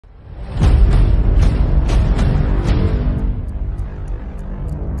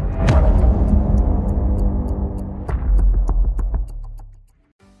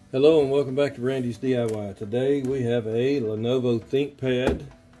Hello and welcome back to Randy's DIY. Today we have a Lenovo ThinkPad,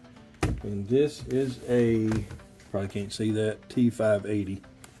 and this is a, probably can't see that, T580.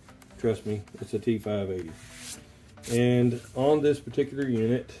 Trust me, it's a T580. And on this particular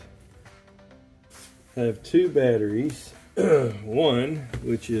unit, I have two batteries. One,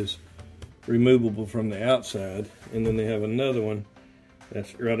 which is removable from the outside, and then they have another one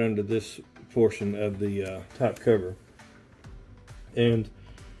that's right under this portion of the top cover. And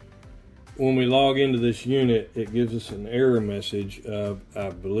when we log into this unit, it gives us an error message of, I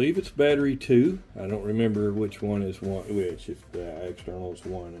believe it's battery 2. I don't remember which one is which, if the external is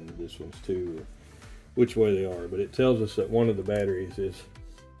 1 and this one's 2, or which way they are. But it tells us that one of the batteries is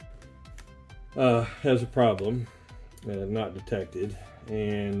has a problem, not detected.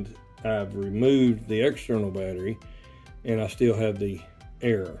 And I've removed the external battery, and I still have the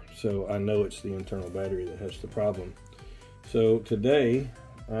error. So I know it's the internal battery that has the problem. So today,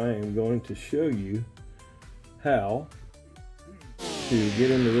 I am going to show you how to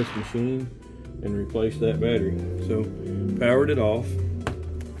get into this machine and replace that battery. So, powered it off.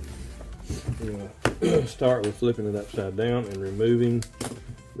 Start with flipping it upside down and removing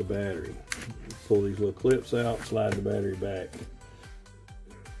the battery. Pull these little clips out, slide the battery back.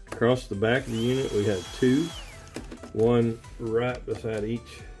 Across the back of the unit we have two, one right beside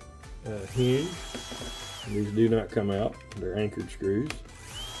each hinge. These do not come out, they're anchored screws.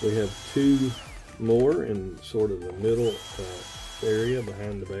 We have two more in sort of the middle area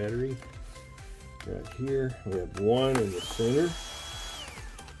behind the battery. Right here, we have one in the center.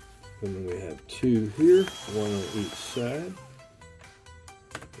 And then we have two here, one on each side.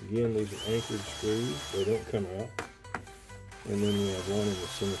 Again, these are anchored screws, they don't come out. And then we have one in the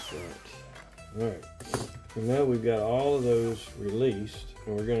center front. Alright, so now we've got all of those released,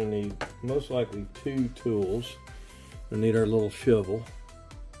 and we're going to need most likely two tools. We need our little shovel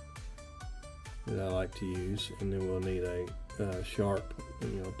that I like to use, and then we'll need a sharp,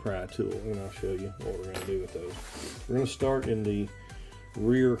 pry tool, and I'll show you what we're going to do with those. We're going to start in the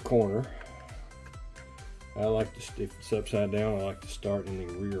rear corner. I like to, if it's upside down, I like to start in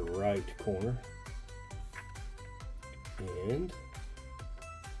the rear right corner, and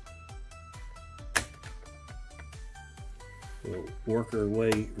we'll work our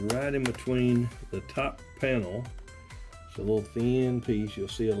way right in between the top panel. It's a little thin piece, you'll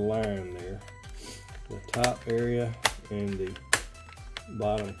see a line there. The top area and the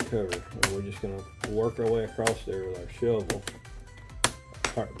bottom cover. And we're just going to work our way across there with our shovel,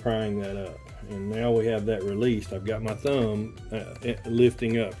 prying that up. And now we have that released. I've got my thumb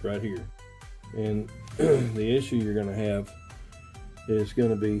lifting up right here. And the issue you're going to have is going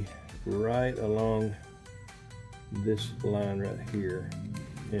to be right along this line right here.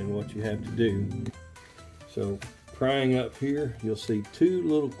 And what you have to do, so prying up here, you'll see two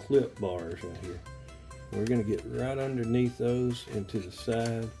little clip bars right here. We're going to get right underneath those and to the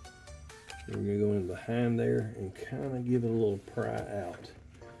side. We're going to go in behind there and kind of give it a little pry out.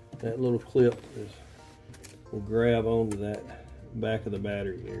 That little clip will grab onto that back of the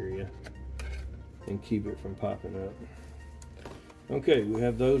battery area and keep it from popping up. Okay, we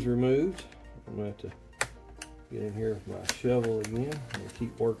have those removed. I'm going to have to get in here with my shovel again and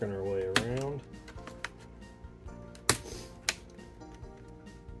keep working our way around.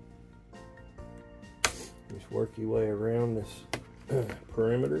 Just work your way around this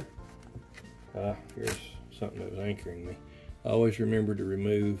perimeter. Here's something that was anchoring me. Always remember to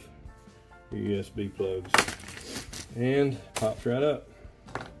remove your USB plugs. And pops right up.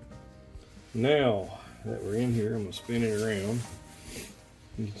 Now that we're in here, I'm going to spin it around.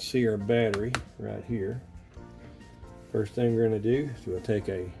 You can see our battery right here. First thing we're going to do is we'll take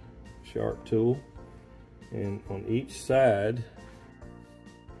a sharp tool, and on each side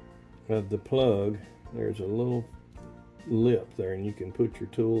of the plug there's a little lip there, and you can put your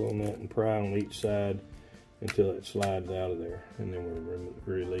tool on that and pry on each side until it slides out of there, and then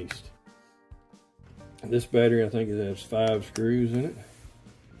we're released. This battery, I think it has 5 screws in it.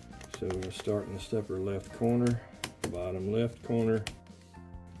 So we're going to start in the upper left corner, bottom left corner,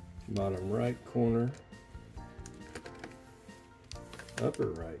 bottom right corner,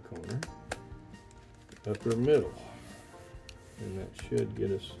 upper right corner, upper middle, and that should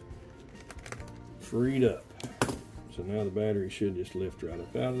get us freed up. So now the battery should just lift right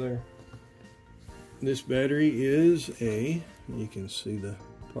up out of there. This battery is you can see the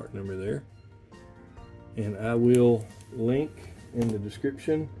part number there, and I will link in the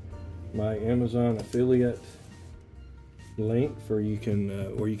description my Amazon affiliate link for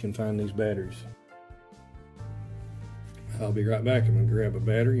where you can find these batteries. I'll be right back. I'm going to grab a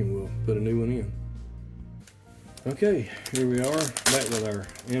battery and we'll put a new one in. Okay, here we are back with our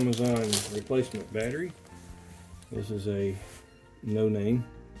Amazon replacement battery. This is a no name.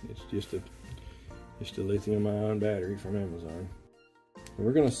 It's just a lithium-ion battery from Amazon.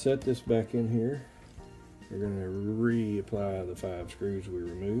 We're going to set this back in here. We're going to reapply the 5 screws we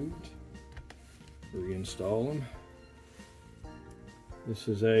removed. Reinstall them. This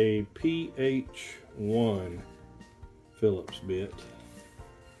is a PH1 Phillips bit,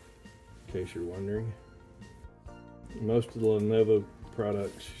 in case you're wondering. Most of the Lenovo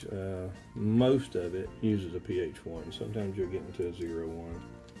products, most of it uses a PH1. Sometimes you'll get into a 01.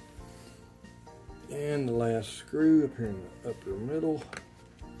 And the last screw up here in the upper middle.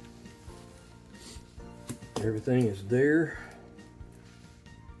 Everything is there.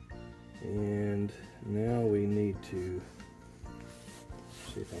 And now we need to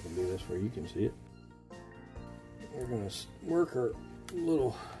see if I can do this where you can see it. We're going to work our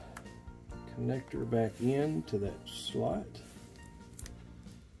little connector back into that slot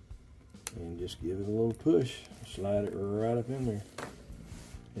and just give it a little push. Slide it right up in there,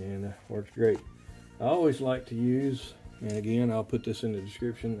 and works great. I always like to use, and again I'll put this in the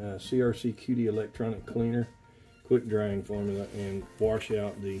description, CRC Cutie electronic cleaner, quick drying formula, and wash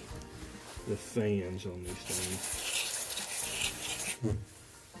out the fans on these things.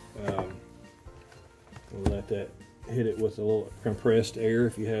 We'll let that hit it with a little compressed air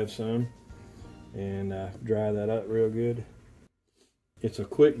if you have some, and dry that up real good. It's a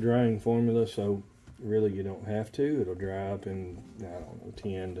quick drying formula, so really you don't have to. It'll dry up in, I don't know,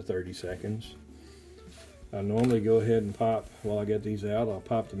 10 to 30 seconds. I normally go ahead and pop, while I get these out, I'll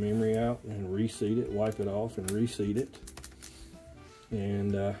pop the memory out and reseat it, wipe it off and reseat it.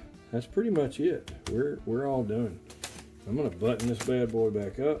 And that's pretty much it. We're all done. I'm gonna button this bad boy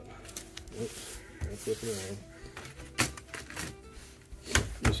back up. Oops, I'll flip it around.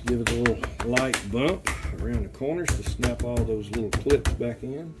 Just give it a little light bump around the corners to snap all those little clips back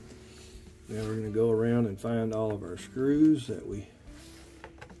in. Now we're going to go around and find all of our screws that we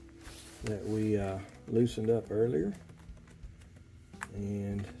loosened up earlier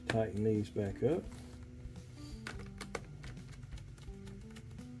and tighten these back up.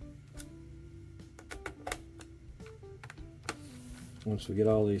 Once we get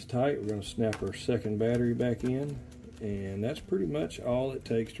all these tight, we're going to snap our second battery back in. And that's pretty much all it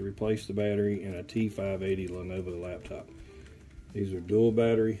takes to replace the battery in a T580 Lenovo laptop. These are dual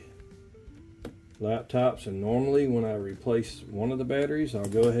battery laptops, and normally when I replace one of the batteries, I'll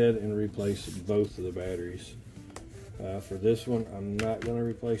go ahead and replace both of the batteries. For this one, I'm not going to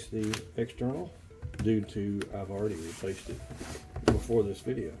replace the external due to I've already replaced it before this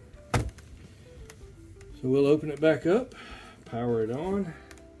video. So we'll open it back up, power it on,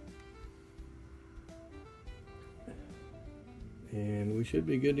 and we should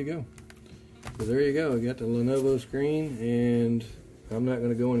be good to go. So there you go. I got the Lenovo screen, and I'm not going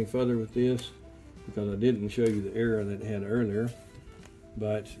to go any further with this because I didn't show you the error that it had earlier,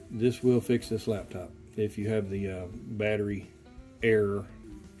 but this will fix this laptop if you have the battery error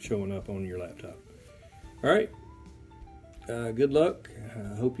showing up on your laptop. All right, good luck.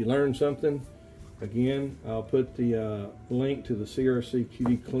 I hope you learned something. Again, I'll put the link to the CRC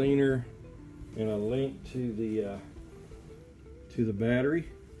Cutie cleaner and a link to the battery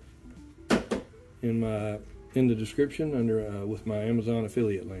in the description under with my Amazon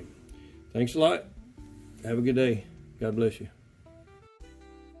affiliate link. Thanks a lot. Have a good day. God bless you.